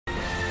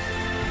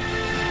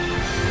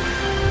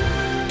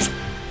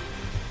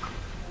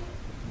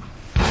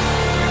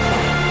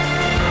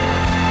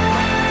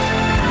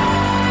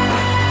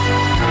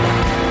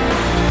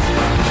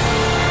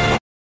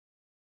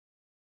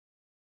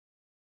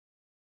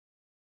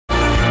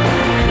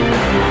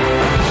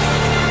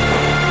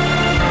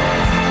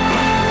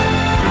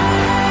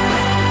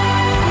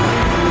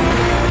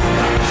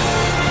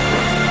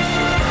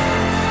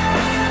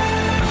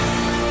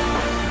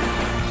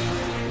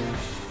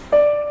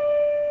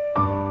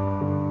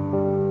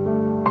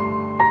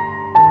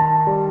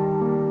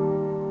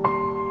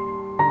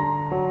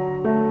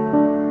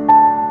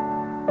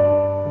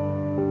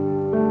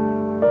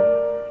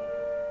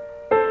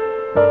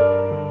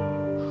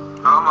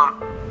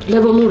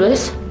Լևոն ուր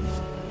ես։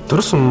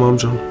 Դրսում մամ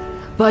ջան։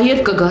 Բա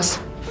երբ կգաս։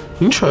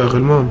 Ինչ ա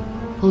եղել մամ։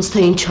 Ոնց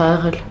թե ինչ ա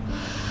եղել։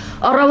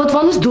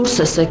 Առավոտվանից դուրս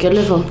ես եկել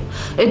Լևոն։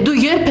 Այդ դու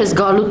երբ ես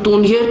գալու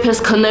տուն, երբ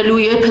ես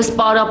քնելու, երբ ես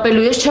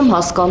պարապելու, ես չեմ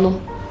հասկանում։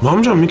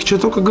 Մամ ջան, մի քիչ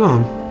հետո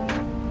կգամ։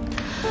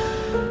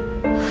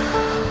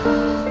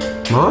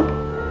 Մամ։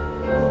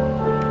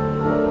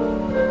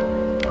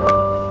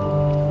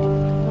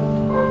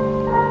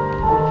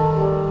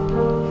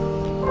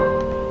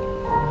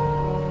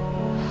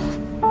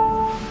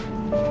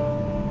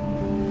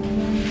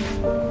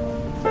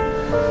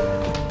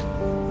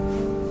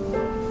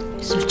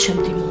 Այսօր չեմ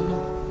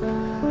դիմանում։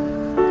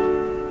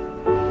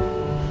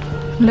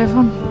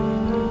 Լևոն,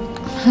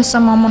 հեսա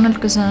մաման էլ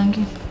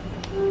կզանգի։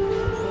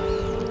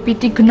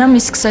 Պիտի գնամ,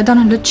 իսկ Սեդան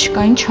հլը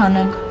չկա, ինչ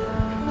անենք։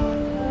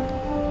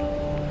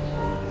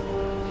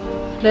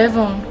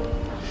 Լևոն։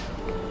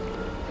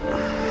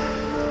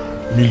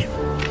 Մի։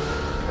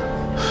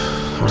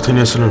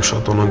 Արդեն ես էլ եմ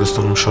շատ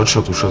անհանգստանում,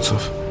 շատ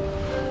ուշացավ։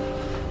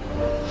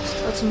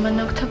 Ստացում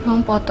մենակ թե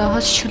բան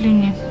պատահած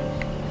չլինի։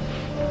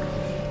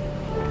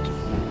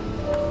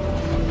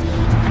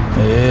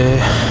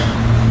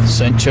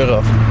 Սեն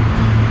չեղավ,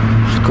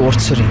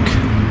 կորցրինք,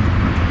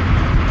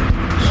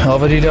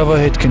 ավելի լավա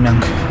հետ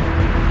գնանք,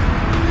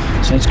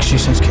 սենց կշի,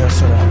 սենց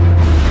կերսարա։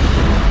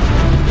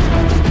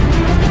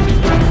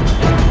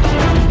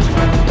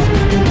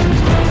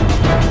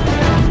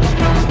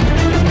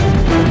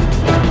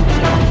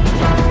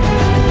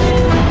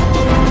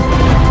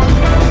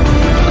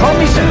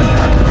 Կողնիսը,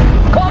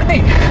 կողնի!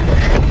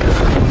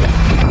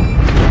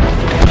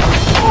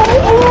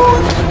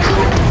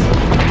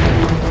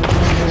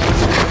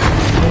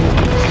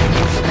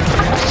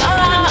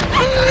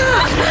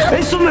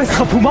 Էսում ես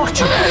խփում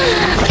աղջիկ։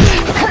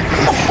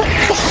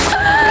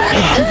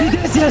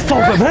 Գիտես ես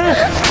ով եմ,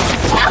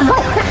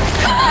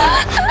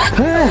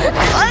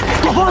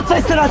 Դու ո՞նց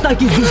ես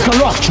սրատակից դուրս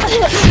գալու աղջիկ։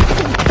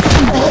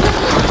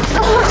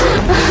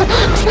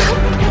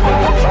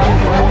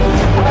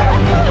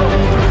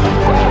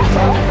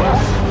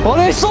 Որ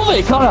ես ով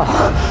եք, արա։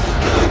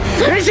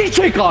 Ես ինչ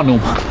եք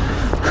անում։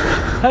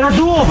 Հələ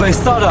դու ով ես,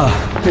 Սարա։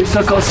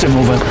 Հեսա կասեմ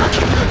ով եմ։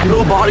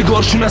 Դու բարի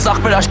գործ չունես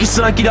ախպեր աշկի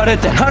սրանք իրար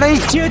հետ են։ Հələ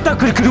ինձ չի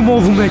հետաքրքրում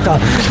ով ում հետա։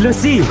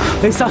 Լսի,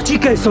 այս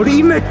աղջիկը այսօր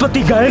իմ հետ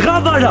պտի գա,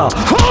 եղավ արա։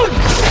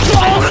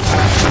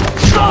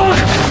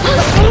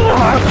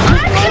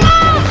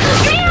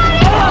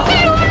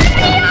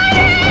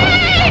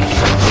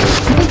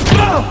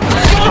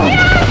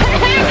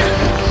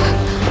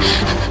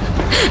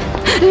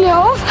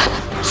 Լյով։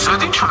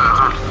 Սեդ ինչ ա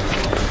եղել։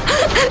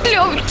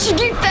 Լյով,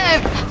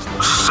 չգիտեմ։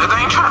 Սեդա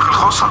ինչ ա եղել,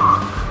 խոսա։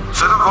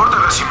 Սեդա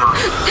որտեղ ես հիմա։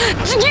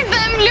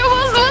 Չգիտեմ, Լյով,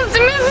 ասված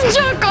մեզ ինչ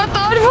ա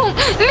կատարվում։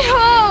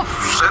 Լյով։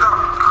 Սեդա,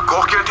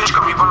 կողքերդ ինչ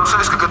կա, մի բան ասա,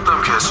 ես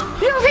կգտնեմ քեզ։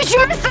 Լյով,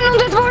 իջում ես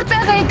ծնունդդ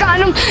որտեղ էիք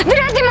անում։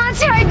 Դրա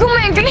դիմացի այգում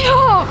ենք,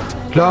 Լյով։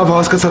 Լավ,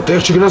 հասկացա, տեղ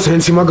չգնաս,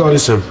 հենց հիմա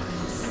գալիս եմ։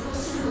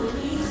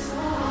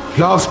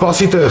 Լավ,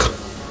 սպասի տեղ։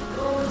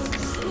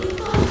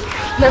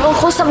 Լևոն,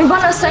 խոսա, մի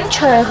բան ասա, ինչ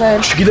ա եղել։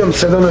 Չգիտեմ,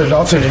 Սեդաները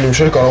լաց են լինում,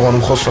 չէր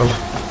կարողանում խոսալ։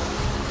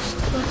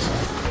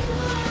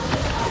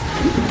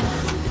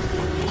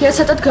 Ես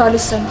հետդ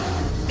գալիս եմ։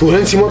 Դու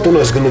հենց հիմա տուն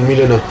ես գնում,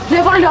 Միլենա։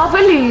 Լևոն, լավ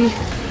էլի։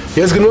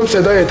 Ես գնում եմ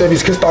Սեդայի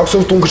հետևից, քեզ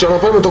տաքսով տուն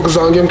կճանապարհեմ, հետո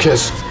կզանգեմ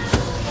քեզ։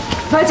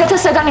 Բայց եթե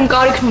Սեդան իմ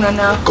կարիքն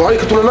ունենա։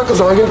 Կարիքդ ունենա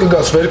կզանգեմ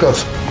կգաս, վեր կաց։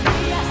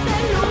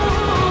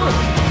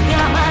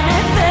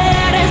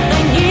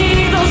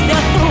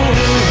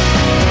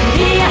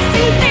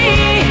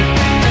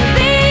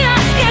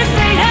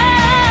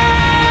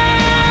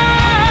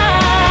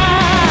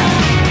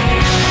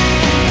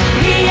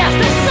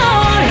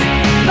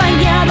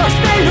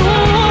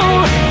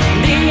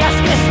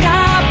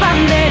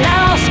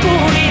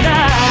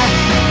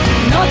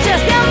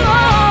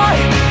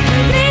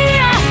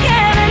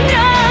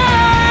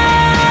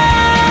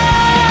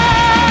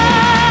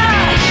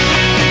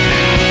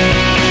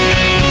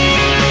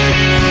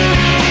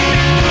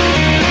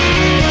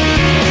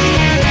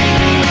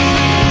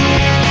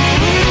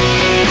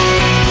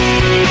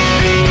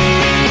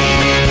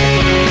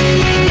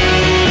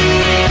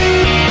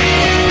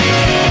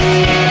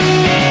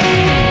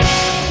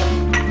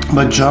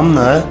 Բայց ժամն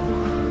է։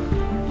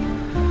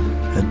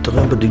 Այդ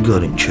տղան պետք է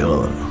գար ինչ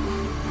եղավ։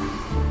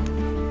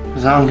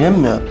 Զանգեմ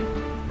մի հատ։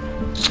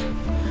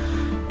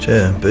 Չէ,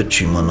 պետք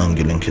չի իմանան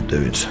գելենք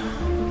հետևից։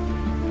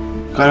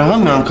 Կարող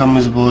եմ մի անգամ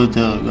մեզ բոլորի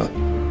տեղը գա։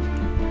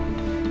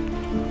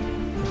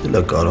 Էլ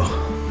է կարող։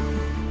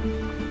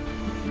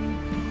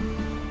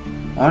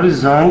 Արի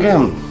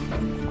զանգեմ,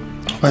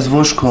 բայց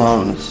ոչ քո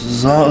անունից։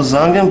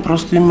 Զանգեմ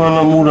պրոստը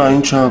իմանամ ուր է,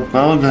 ինչ է,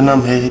 կարող գնամ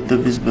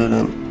հետևից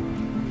բերեմ։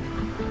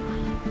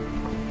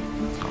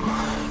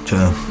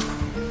 Չէ,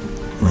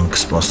 մենք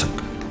կսպասենք։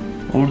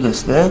 Ուր դես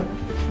դե։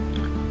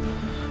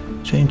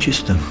 Չէ, ինչի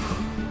ստեմ։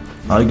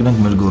 Արի գնանք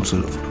մեր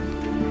գործերով։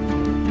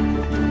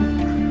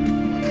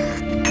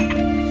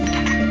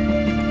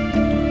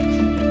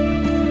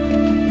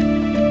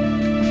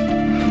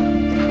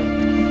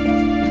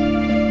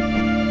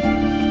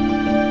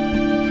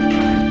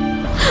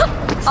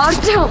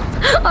 Արտյոմ,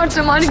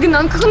 Արտյոմ, արի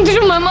գնանք,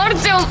 խնդրում եմ,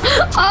 Արտյոմ,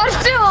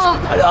 Արտյոմ։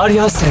 Արի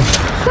ասեմ։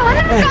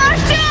 Գնանք,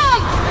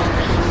 Արտյոմ։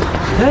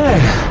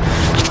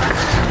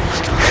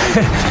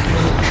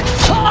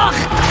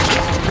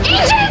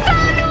 Ինչ ես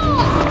անում։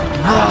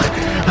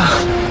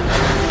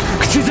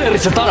 Քչի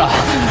ձեռիցը տարա։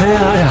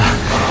 Արա,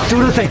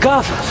 դուրդ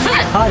եկավ։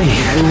 Արի,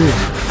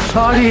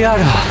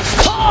 արա։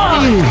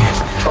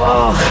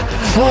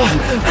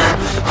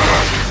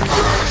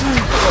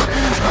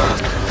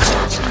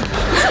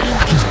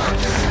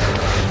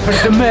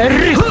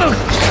 Hreshtakneri!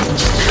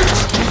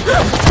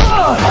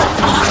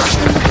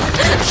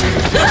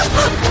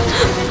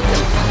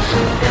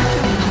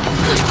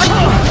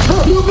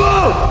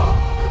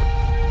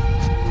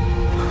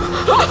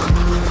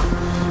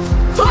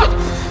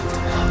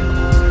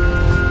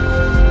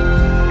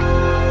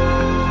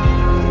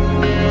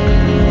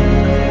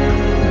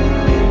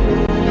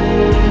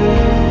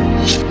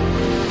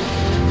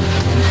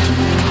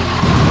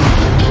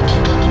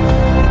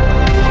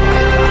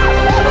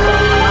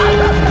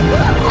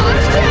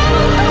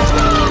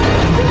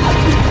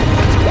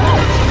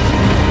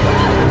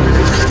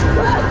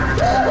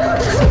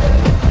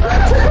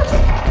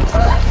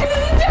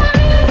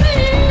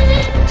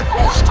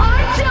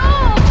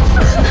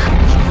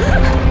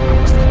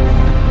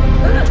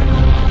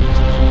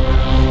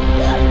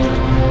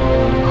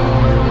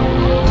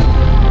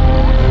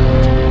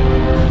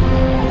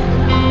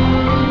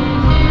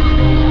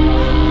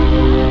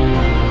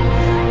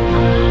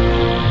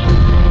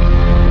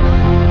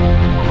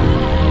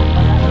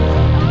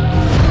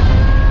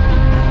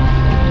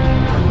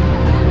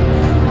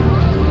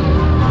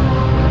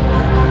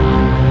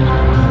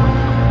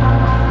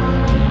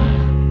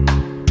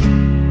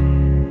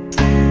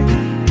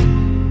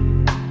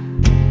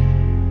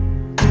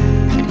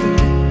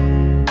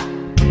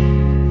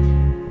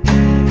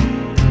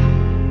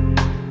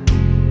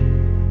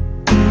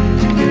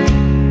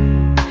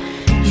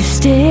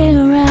 Stay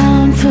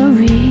around for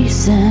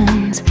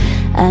reasons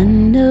I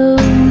know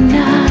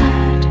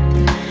not.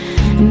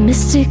 A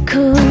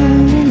mystical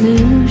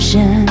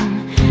illusion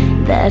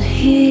that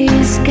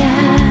he's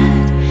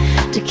got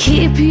to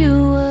keep you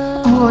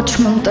up. Ոչ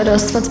մեմ Տեր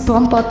Աստված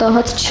բան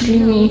պատահած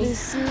չլինի։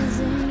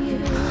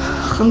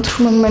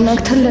 Խնդրում եմ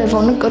մենակ թե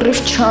Լևոնը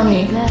կռիվ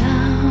չանի։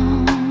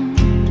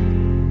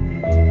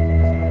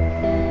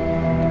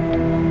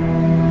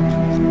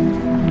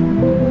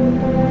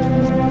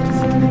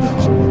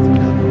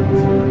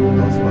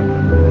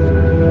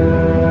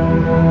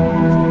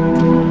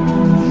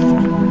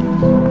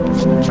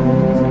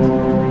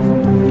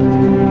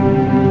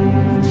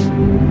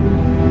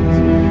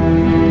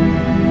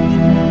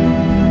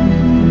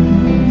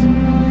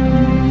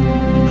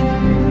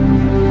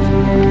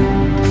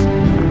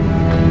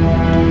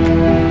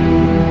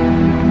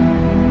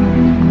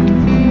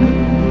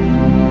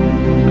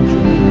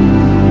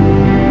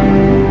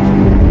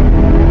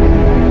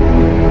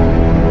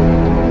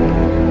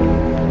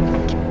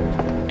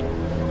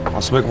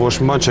 Ասում եք ոչ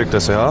մի բան չեք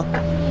տեսել,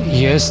 հա?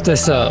 Ես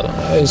տեսա,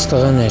 այս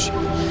տղան էր։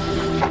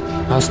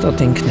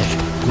 Հաստատ ինքն էր։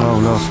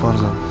 Լավ,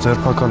 բարձր։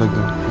 Ձերբակալ եք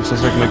դու։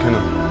 Ուսացեք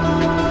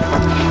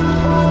մեքենա։